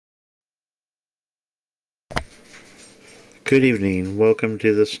Good evening. Welcome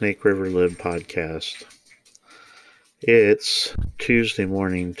to the Snake River Lib podcast. It's Tuesday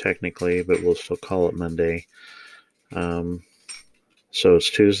morning, technically, but we'll still call it Monday. So it's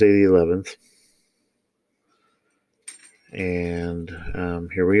Tuesday the 11th. And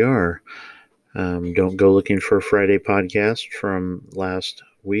here we are. Don't go looking for a Friday podcast from last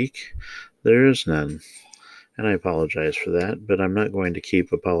week. There is none. And I apologize for that, but I'm not going to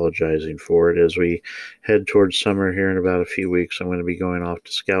keep apologizing for it. As we head towards summer here in about a few weeks, I'm going to be going off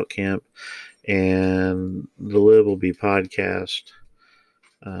to scout camp, and the Lib will be podcast.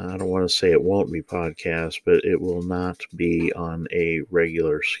 I don't want to say it won't be podcast, but it will not be on a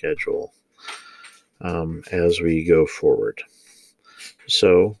regular schedule as we go forward.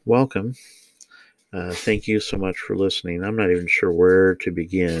 So, welcome. Thank you so much for listening. I'm not even sure where to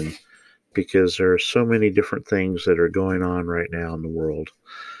begin, because there are so many different things that are going on right now in the world.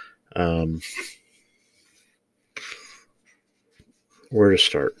 Where to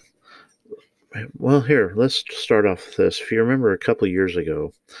start? Well, here, let's start off with this. If you remember a couple of years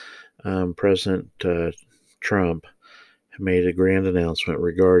ago, President Trump made a grand announcement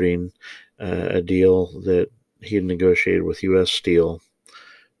regarding a deal that he had negotiated with U.S. Steel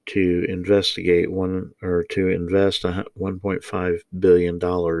to invest $1.5 billion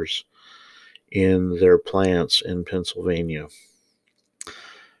in their plants in Pennsylvania.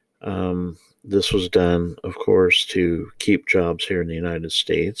 This was done, of course, to keep jobs here in the United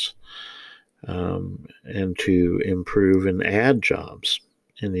States and to improve and add jobs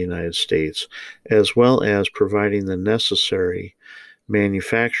in the United States, as well as providing the necessary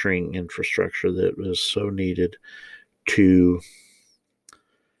manufacturing infrastructure that was so needed to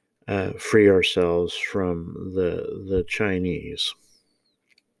free ourselves from the Chinese.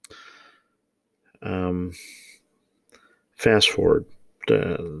 Fast forward,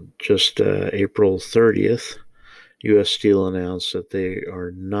 just April 30th, U.S. Steel announced that they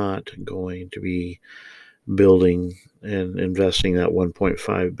are not going to be building and investing that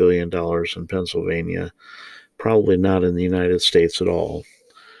 $1.5 billion in Pennsylvania, probably not in the United States at all.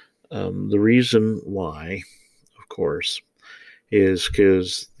 The reason why, of course, is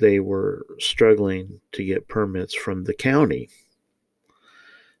because they were struggling to get permits from the county.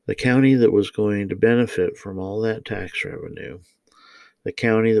 The county that was going to benefit from all that tax revenue. The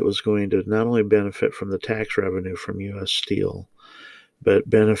county that was going to not only benefit from the tax revenue from U.S. Steel, but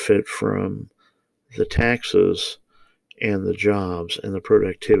benefit from the taxes and the jobs and the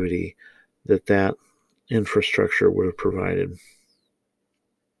productivity that infrastructure would have provided.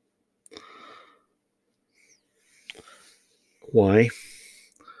 Why?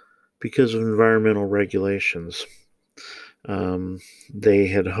 Because of environmental regulations. They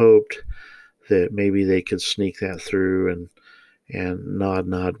had hoped that maybe they could sneak that through and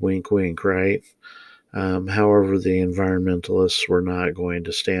nod, wink, wink, right? However, the environmentalists were not going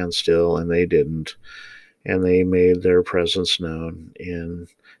to stand still, and they didn't. And they made their presence known in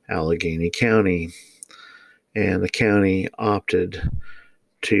Allegheny County. And the county opted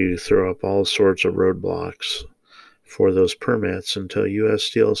to throw up all sorts of roadblocks for those permits until U.S.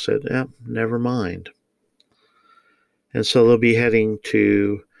 Steel said, never mind. And so they'll be heading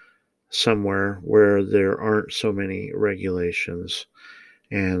to somewhere where there aren't so many regulations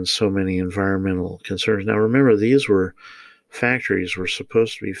and so many environmental concerns. Now, remember, these were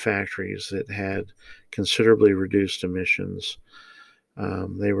supposed to be factories that had considerably reduced emissions.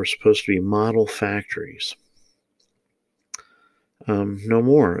 They were supposed to be model factories. No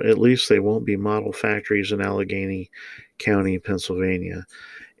more. At least they won't be model factories in Allegheny County, Pennsylvania.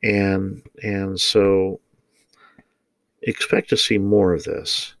 And so expect to see more of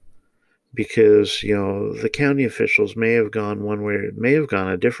this, because, the county officials may have gone one way, may have gone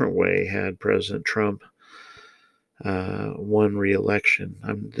a different way had President Trump won re-election.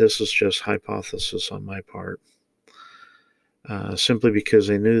 This is just hypothesis on my part. Simply because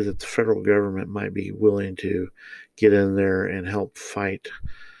they knew that the federal government might be willing to get in there and help fight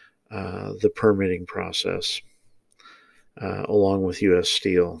the permitting process along with U.S.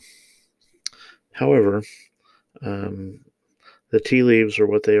 Steel. However, the tea leaves are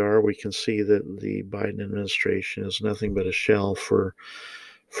what they are. We can see that the Biden administration is nothing but a shell for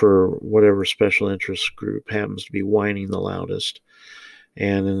whatever special interest group happens to be whining the loudest.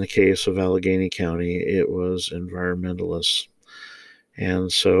 And in the case of Allegheny County, it was environmentalists.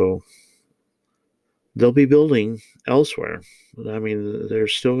 And so they'll be building elsewhere. I mean, they're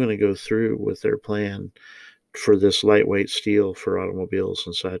still going to go through with their plan for this lightweight steel for automobiles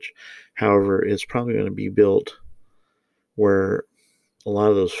and such. However, it's probably going to be built where a lot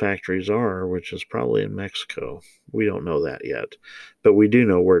of those factories are, which is probably in Mexico. We don't know that yet, but we do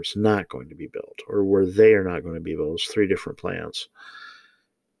know where it's not going to be built, or where they are not going to be built. It's 3 different plants,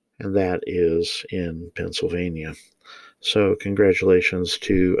 and that is in Pennsylvania. So congratulations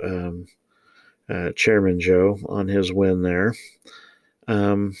to Chairman Joe on his win there.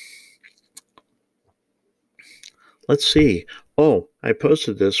 Um, let's see. Oh, I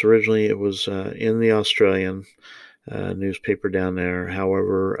posted this originally. It was in the Australian newspaper down there.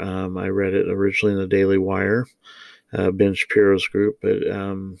 However, I read it originally in the Daily Wire, Ben Shapiro's group, but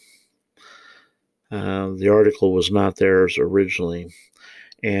the article was not theirs originally.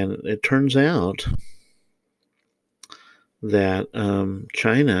 And it turns out that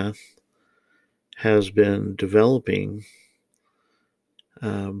China has been developing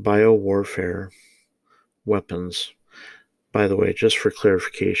biowarfare weapons. By the way, just for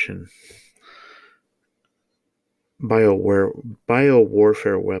clarification,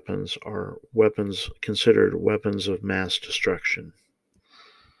 biowarfare weapons are weapons considered weapons of mass destruction,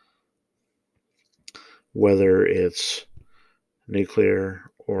 whether it's nuclear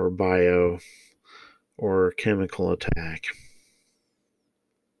or bio or chemical attack.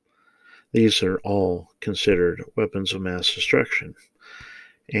 These are all considered weapons of mass destruction.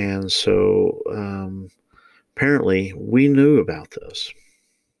 And so apparently we knew about this.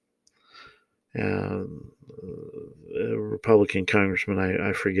 A Republican congressman,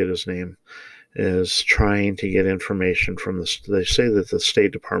 I forget his name, is trying to get information from this. They say that the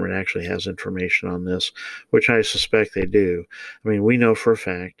State Department actually has information on this, which I suspect they do. I mean, we know for a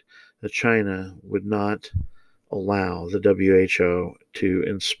fact that China would not allow the WHO to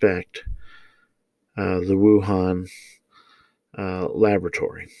inspect the Wuhan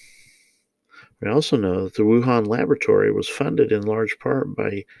laboratory. We also know that the Wuhan laboratory was funded in large part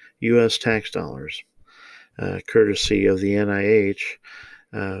by U.S. tax dollars, courtesy of the NIH,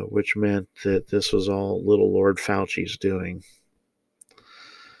 which meant that this was all little Lord Fauci's doing.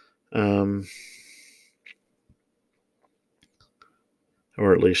 Or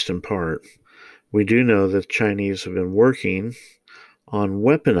at least in part. We do know that the Chinese have been working on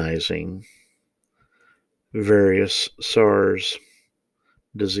weaponizing various SARS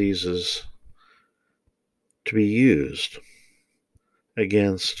diseases to be used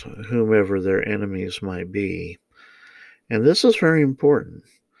against whomever their enemies might be. And this is very important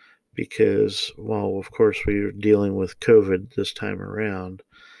because while, of course, we are dealing with COVID this time around,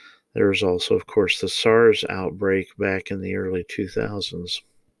 there was also, of course, the SARS outbreak back in the early 2000s.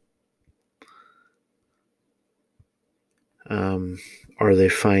 Are they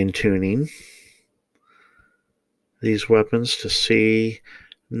fine-tuning these weapons to see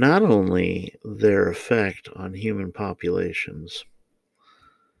not only their effect on human populations,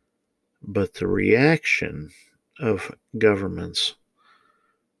 but the reaction of governments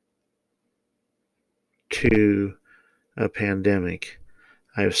to a pandemic?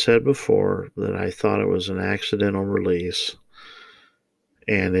 I've said before that I thought it was an accidental release,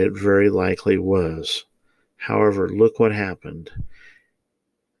 and it very likely was. However, look what happened.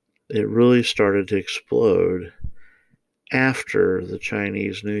 It really started to explode after the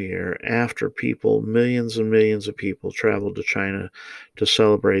Chinese New Year, after people, millions and millions of people traveled to China to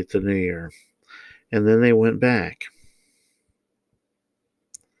celebrate the New Year. And then they went back.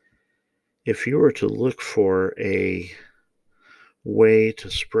 If you were to look for a way to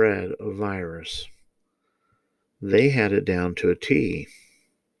spread a virus, they had it down to a T.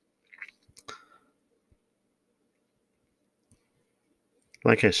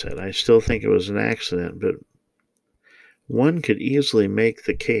 Like I said, I still think it was an accident, but one could easily make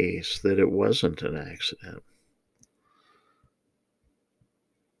the case that it wasn't an accident.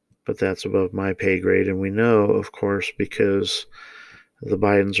 But that's above my pay grade, and we know, of course, because the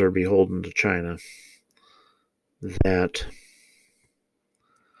Bidens are beholden to China, that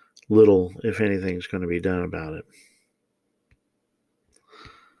little, if anything, is going to be done about it.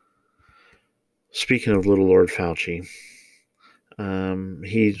 Speaking of little Lord Fauci,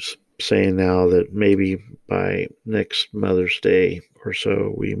 he's saying now that maybe by next Mother's Day or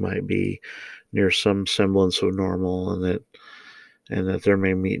so we might be near some semblance of normal, and that there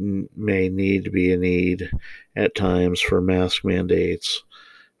may need to be a need at times for mask mandates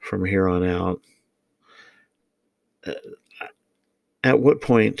from here on out. At what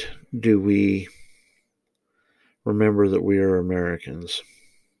point do we remember that we are Americans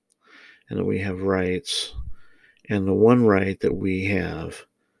and that we have rights? And the one right that we have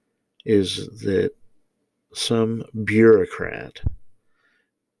is that some bureaucrat,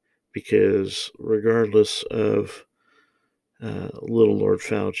 because regardless of little Lord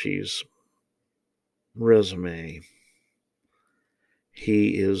Fauci's resume,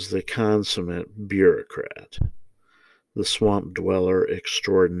 He is the consummate bureaucrat, the swamp dweller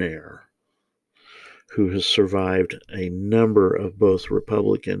extraordinaire, who has survived a number of both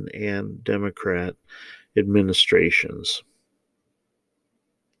Republican and Democrat administrations.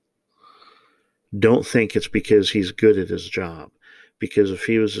 Don't think it's because he's good at his job, because if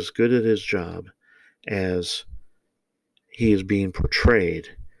he was as good at his job as he is being portrayed,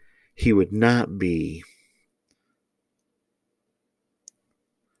 he would not be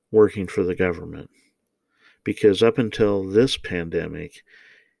working for the government. Because up until this pandemic,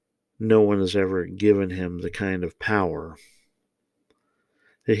 no one has ever given him the kind of power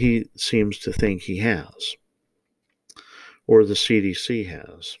that he seems to think he has, or the CDC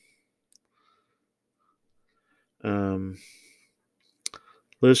has.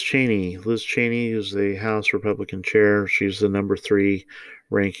 Liz Cheney is the House Republican chair. She's the number 3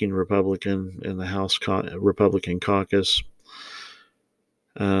 ranking Republican in the House Republican caucus.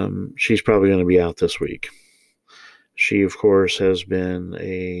 She's probably going to be out this week. She, of course, has been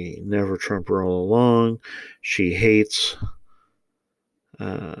a never Trumper all along. She hates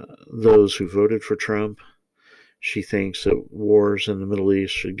those who voted for Trump. She thinks that wars in the Middle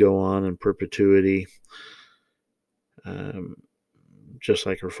East should go on in perpetuity, just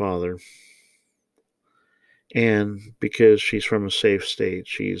like her father. And because she's from a safe state,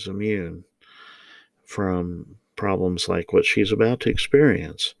 she's immune from problems like what she's about to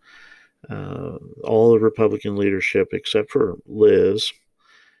experience. All the Republican leadership, except for Liz,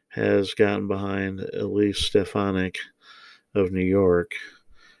 has gotten behind Elise Stefanik of New York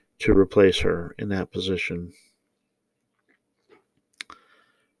to replace her in that position.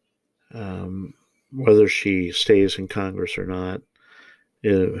 Whether she stays in Congress or not,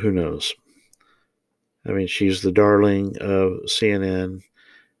 who knows? I mean, she's the darling of CNN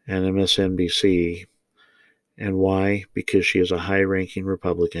and MSNBC. And why? Because she is a high-ranking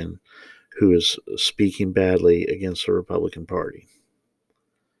Republican who is speaking badly against the Republican Party.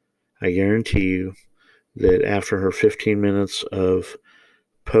 I guarantee you that after her 15 minutes of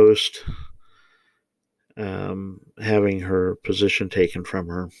post having her position taken from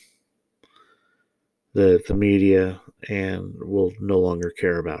her, that the media and will no longer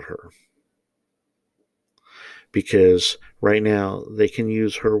care about her. Because right now they can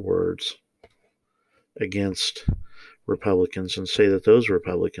use her words against Republicans and say that those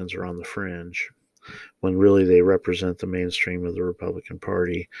Republicans are on the fringe, when really they represent the mainstream of the Republican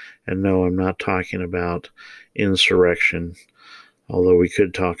Party. And no, I'm not talking about insurrection, although we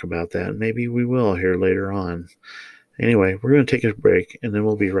could talk about that. Maybe we will here later on. Anyway, we're going to take a break, and then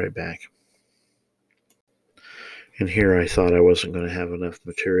we'll be right back. And here I thought I wasn't going to have enough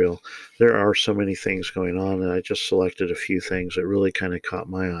material. There are so many things going on, and I just selected a few things that really kind of caught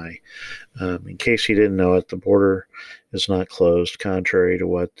my eye. In case you didn't know it, the border is not closed, contrary to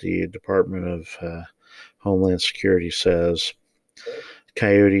what the Department of Homeland Security says.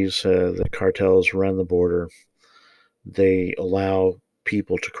 Coyotes, the cartels, run the border. They allow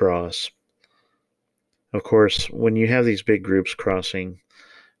people to cross. Of course, when you have these big groups crossing,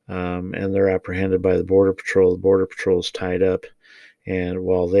 and they're apprehended by the Border Patrol is tied up, and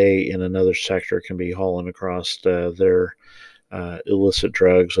while they, in another sector, can be hauling across their illicit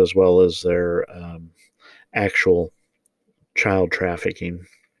drugs as well as their actual child trafficking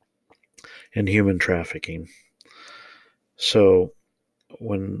and human trafficking. So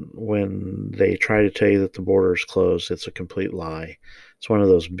when they try to tell you that the border is closed, it's a complete lie. It's one of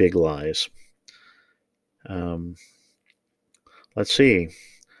those big lies. Let's see.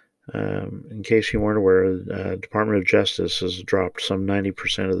 In case you weren't aware, the Department of Justice has dropped some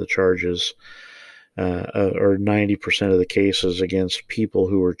 90% of the charges, or 90% of the cases against people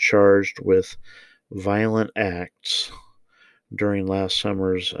who were charged with violent acts during last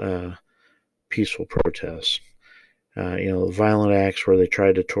summer's peaceful protests. Violent acts where they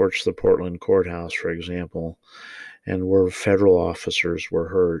tried to torch the Portland courthouse, for example, and where federal officers were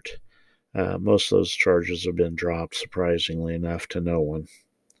hurt. Most of those charges have been dropped, surprisingly enough, to no one.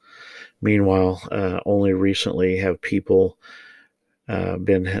 Meanwhile, only recently have people have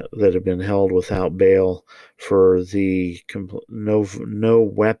been held without bail for the no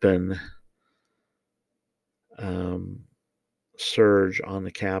weapon surge on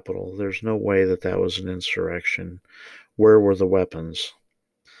the Capitol. There's no way that was an insurrection. Where were the weapons?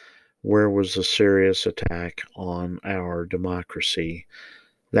 Where was the serious attack on our democracy?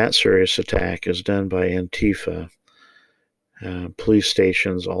 That serious attack is done by Antifa. Police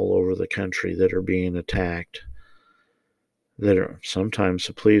stations all over the country that are being attacked. Sometimes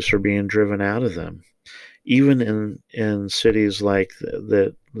the police are being driven out of them, even in cities like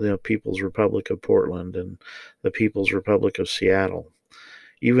the People's Republic of Portland and the People's Republic of Seattle.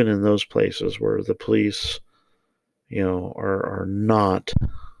 even in those places where the police, are not,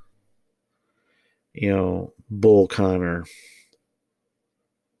 bull Connor.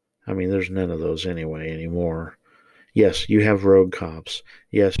 I mean, there's none of those anyway anymore. Yes, you have rogue cops.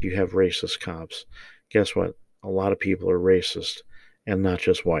 Yes, you have racist cops. Guess what? A lot of people are racist, and not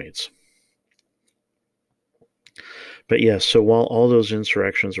just whites. But yes, so while all those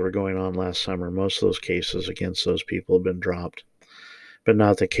insurrections were going on last summer, most of those cases against those people have been dropped. But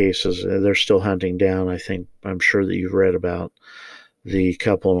not the cases. They're still hunting down. I'm sure that you've read about the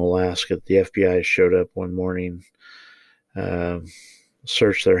couple in Alaska. The FBI showed up one morning,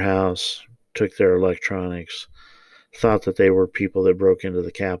 searched their house, took their electronics, thought that they were people that broke into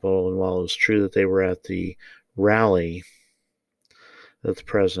the Capitol. And while it was true that they were at the rally that the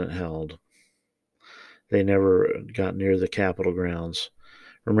president held, they never got near the Capitol grounds.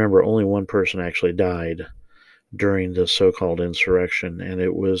 Remember, only one person actually died during the so-called insurrection, and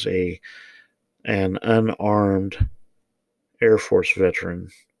it was an unarmed Air Force veteran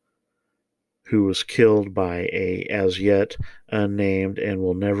who was killed by a as yet unnamed and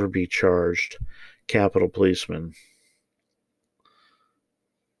will never be charged Capitol policeman.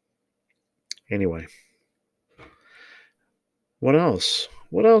 Anyway, what else?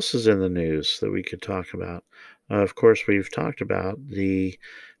 What else is in the news that we could talk about? Of course, we've talked about the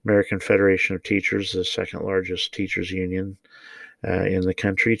American Federation of Teachers, the second largest teachers union in the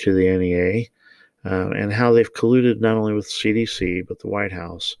country, to the NEA, and how they've colluded not only with the CDC but the White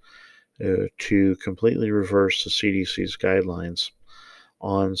House to completely reverse the CDC's guidelines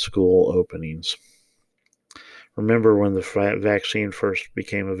on school openings. Remember when the vaccine first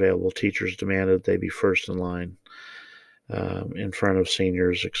became available, teachers demanded they be first in line in front of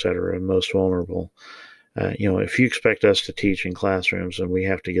seniors, etc., and most vulnerable. If you expect us to teach in classrooms, then we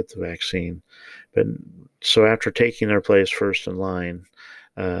have to get the vaccine. But so after taking their place first in line,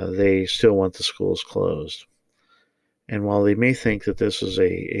 they still want the schools closed. And while they may think that this is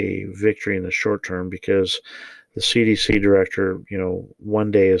a victory in the short term, because the CDC director,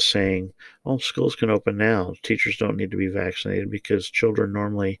 one day is saying, oh, schools can open now. Teachers don't need to be vaccinated because children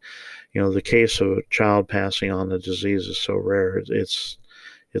normally, the case of a child passing on the disease is so rare. It's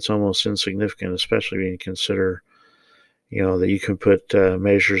almost insignificant, especially when you consider, that you can put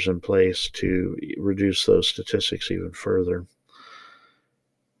measures in place to reduce those statistics even further.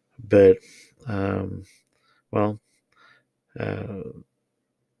 But,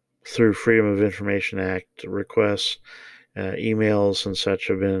 through Freedom of Information Act requests, emails and such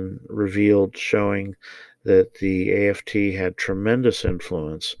have been revealed showing that the AFT had tremendous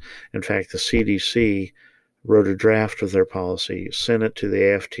influence. In fact, the CDC wrote a draft of their policy, sent it to the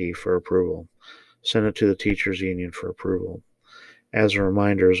AFT for approval, sent it to the teachers union for approval. As a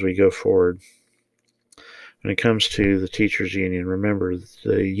reminder, as we go forward, when it comes to the teachers union, remember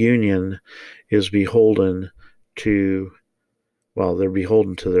the union is beholden to, they're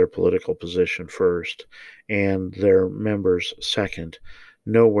beholden to their political position first and their members second.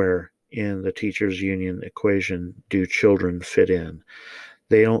 Nowhere in the teachers union equation do children fit in.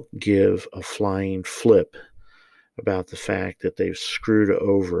 They don't give a flying flip about the fact that they've screwed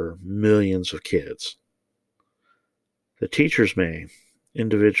over millions of kids. The teachers may,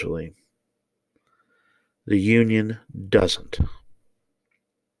 individually. The union doesn't.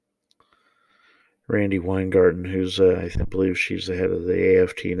 Randy Weingarten, who's I believe she's the head of the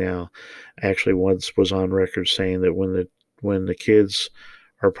AFT now, actually once was on record saying that when the kids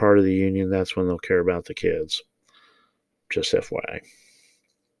are part of the union, that's when they'll care about the kids. Just FYI.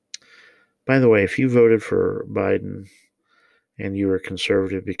 By the way, if you voted for Biden and you were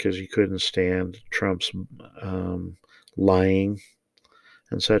conservative because you couldn't stand Trump's lying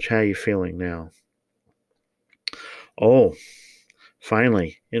and such, how are you feeling now? Oh,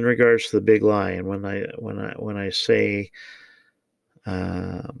 finally, in regards to the big lie, and when I say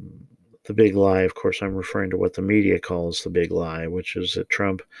the big lie, of course, I'm referring to what the media calls the big lie, which is that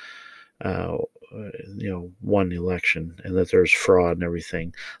Trump, won the election and that there's fraud and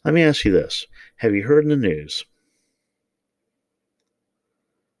everything. Let me ask you this: have you heard in the news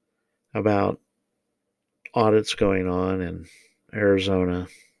about audits going on in Arizona,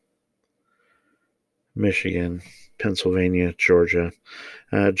 Michigan, Pennsylvania, Georgia?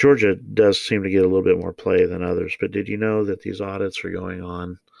 Georgia does seem to get a little bit more play than others, but did you know that these audits are going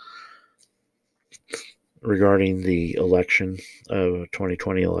on regarding the election of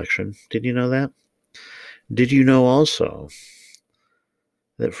 2020 election? Did you know that? Did you know also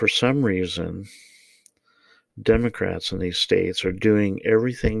that for some reason Democrats in these states are doing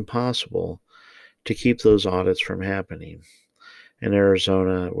everything possible to keep those audits from happening? In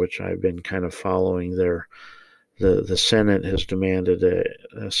Arizona, which I've been kind of following the Senate has demanded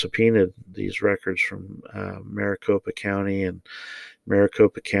subpoenaed these records from Maricopa County, and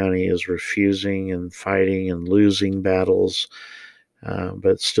Maricopa County is refusing and fighting and losing battles,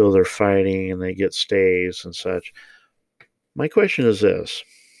 but still they're fighting and they get stays and such. My question is this: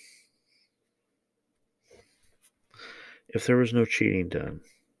 if there was no cheating done,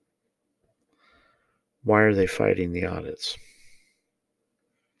 why are they fighting the audits?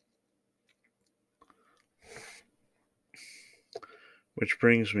 Which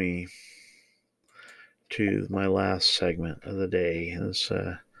brings me to my last segment of the day. Is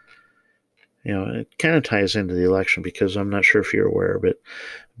it kind of ties into the election, because I'm not sure if you're aware,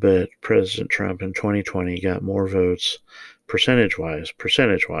 but President Trump in 2020 got more votes percentage wise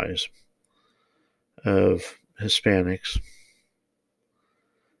of Hispanics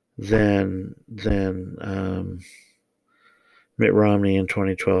than Mitt Romney in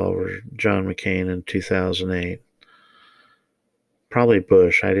 2012 or John McCain in 2008. Probably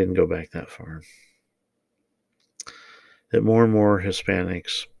Bush. I didn't go back that far. That more and more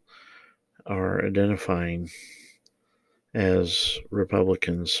Hispanics are identifying as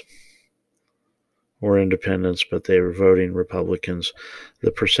Republicans or independents, but they were voting Republicans.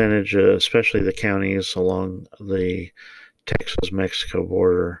 The percentage, especially the counties along the Texas-Mexico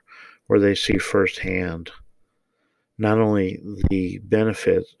border, where they see firsthand not only the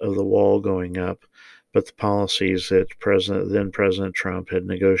benefit of the wall going up, but the policies that then President Trump had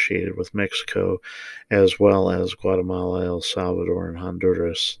negotiated with Mexico, as well as Guatemala, El Salvador, and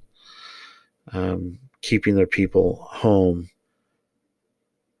Honduras, keeping their people home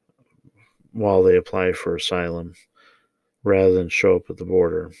while they apply for asylum rather than show up at the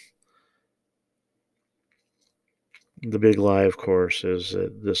border. The big lie, of course, is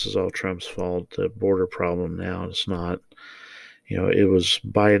that this is all Trump's fault. The border problem now is not. It was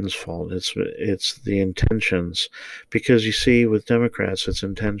Biden's fault. It's the intentions, because you see, with Democrats, it's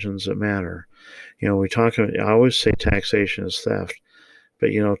intentions that matter. I always say taxation is theft,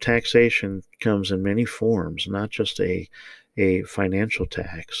 but taxation comes in many forms, not just a financial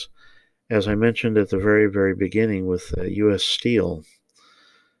tax. As I mentioned at the very, very beginning with U.S. Steel,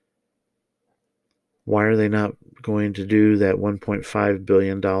 why are they not going to do that $1.5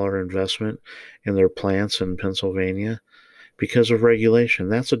 billion investment in their plants in Pennsylvania? Because of regulation.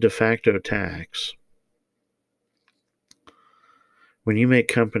 That's a de facto tax. When you make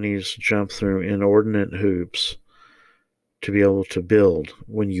companies jump through inordinate hoops to be able to build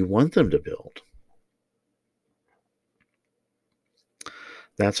when you want them to build,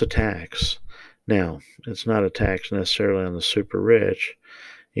 that's a tax. Now, it's not a tax necessarily on the super rich,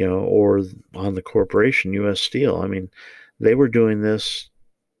 or on the corporation, U.S. Steel. I mean, they were doing this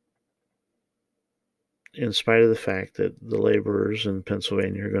in spite of the fact that the laborers in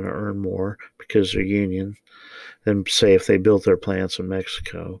Pennsylvania are going to earn more because they're union than, say, if they built their plants in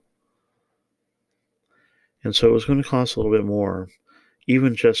Mexico. And so it was going to cost a little bit more,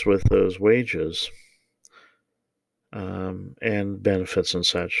 even just with those wages and benefits and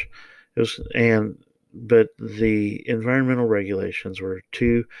such. But the environmental regulations were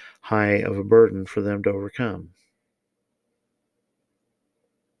too high of a burden for them to overcome.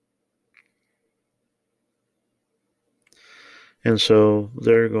 And so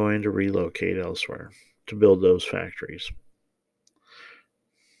they're going to relocate elsewhere to build those factories.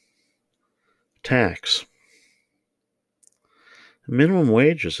 Tax. Minimum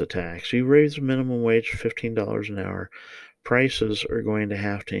wage is a tax. You raise the minimum wage to $15 an hour, prices are going to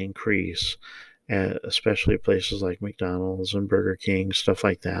have to increase, especially places like McDonald's and Burger King, stuff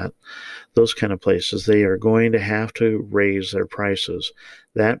like that. Those kind of places, they are going to have to raise their prices.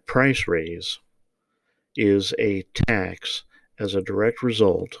 That price raise is a tax as a direct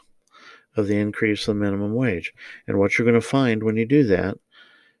result of the increase of the minimum wage. And what you're going to find when you do that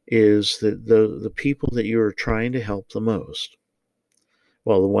is that the people that you are trying to help the most,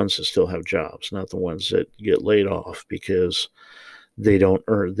 well, the ones that still have jobs, not the ones that get laid off because they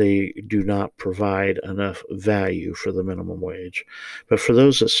do not provide enough value for the minimum wage. But for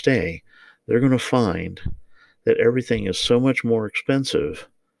those that stay, they're going to find that everything is so much more expensive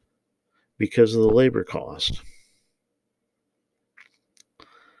because of the labor cost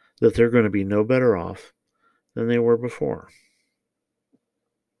that they're going to be no better off than they were before.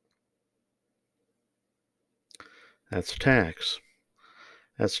 That's a tax.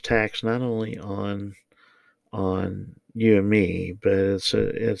 That's a tax not only on you and me, but it's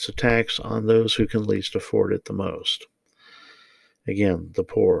a tax on those who can least afford it the most. Again, the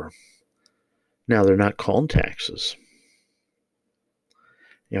poor. Now, they're not called taxes.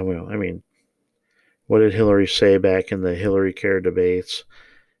 What did Hillary say back in the Hillary Care debates?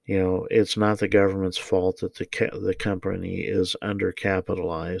 It's not the government's fault that the company is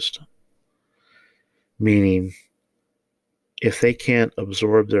undercapitalized, meaning if they can't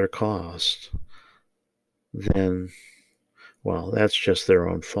absorb their costs, then, well, that's just their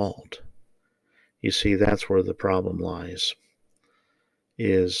own fault. You see, that's where the problem lies,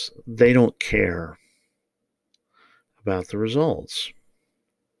 is they don't care about the results.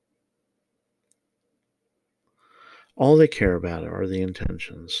 All they care about are the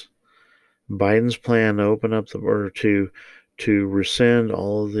intentions. Biden's plan to open up or to rescind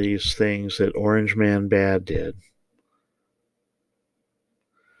all of these things that Orange Man Bad did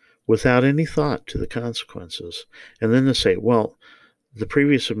without any thought to the consequences. And then to say, well, the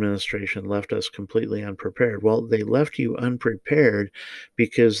previous administration left us completely unprepared. Well, they left you unprepared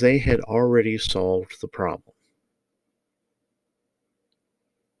because they had already solved the problem.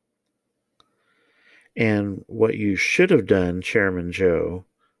 And what you should have done, Chairman Joe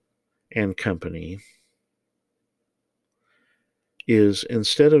and company, is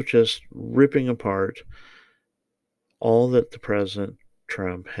instead of just ripping apart all that the President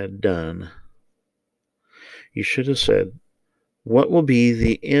Trump had done, you should have said, what will be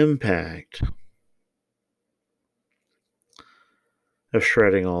the impact of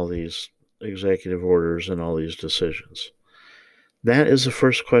shredding all these executive orders and all these decisions? That is the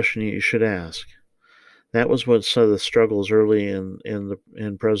first question you should ask. That was what some of the struggles early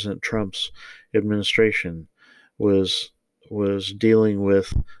in President Trump's administration was dealing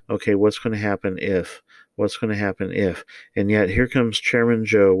with. Okay, what's going to happen if? What's going to happen if? And yet here comes Chairman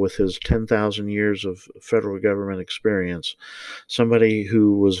Joe with his 10,000 years of federal government experience, somebody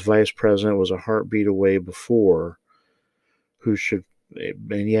who was vice president, was a heartbeat away before, who should,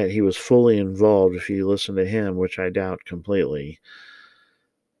 and yet he was fully involved if you listen to him, which I doubt completely.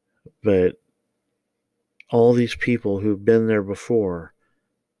 But all these people who've been there before,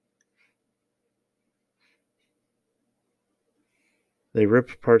 they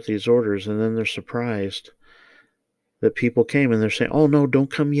rip apart these orders and then they're surprised that people came and they're saying, oh no, don't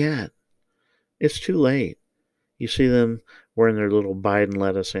come yet. It's too late. You see them wearing their little Biden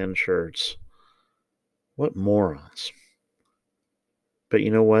let us in shirts. What morons. But you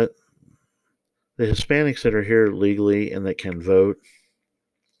know what? The Hispanics that are here legally and that can vote,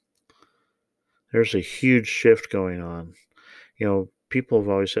 there's a huge shift going on. People have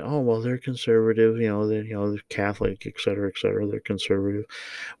always said, oh, well, they're conservative, they're Catholic, et cetera, they're conservative.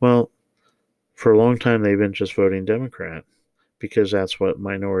 Well, for a long time, they've been just voting Democrat because that's what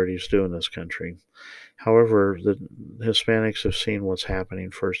minorities do in this country. However, the Hispanics have seen what's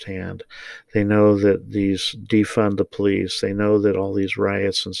happening firsthand. They know that these defund the police, they know that all these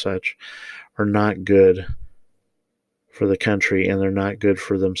riots and such are not good for the country, and they're not good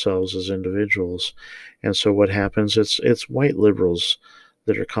for themselves as individuals. And so what happens, it's white liberals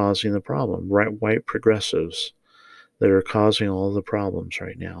that are causing the problem, right? White progressives that are causing all the problems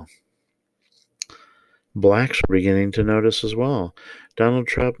right now. Blacks are beginning to notice as well. Donald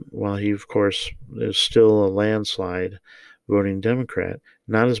Trump, while he, of course, is still a landslide voting Democrat,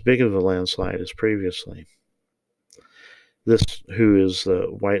 not as big of a landslide as previously. This, who is the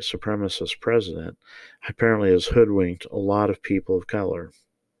white supremacist president, apparently has hoodwinked a lot of people of color.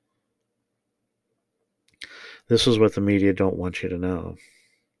 This is what the media don't want you to know.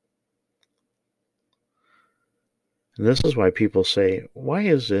 And this is why people say, why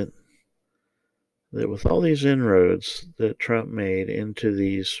is it that with all these inroads that Trump made into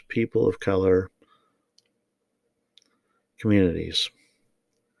these people of color communities,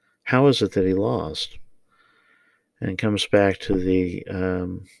 how is it that he lost? And it comes back to the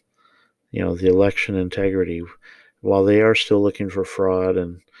election integrity. While they are still looking for fraud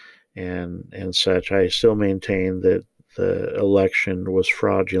and such, I still maintain that the election was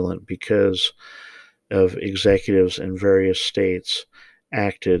fraudulent because of executives in various states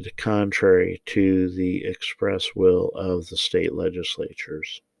acted contrary to the express will of the state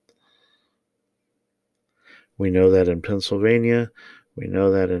legislatures. We know that in Pennsylvania, we know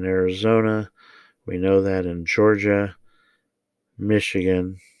that in Arizona, we know that in Georgia,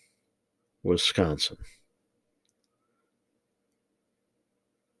 Michigan, Wisconsin.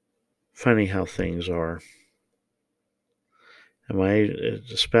 Funny how things are. Am I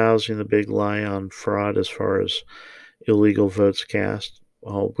espousing the big lie on fraud as far as illegal votes cast?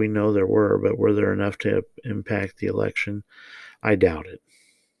 Well, we know there were, but were there enough to impact the election? I doubt it.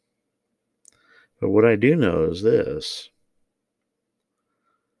 But what I do know is this: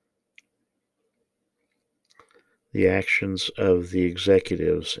 the actions of the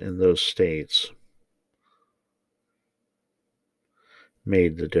executives in those states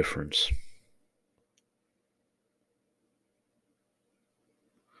made the difference.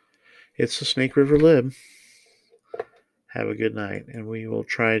 It's the Snake River Lib. Have a good night, and we will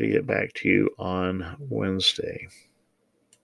try to get back to you on Wednesday.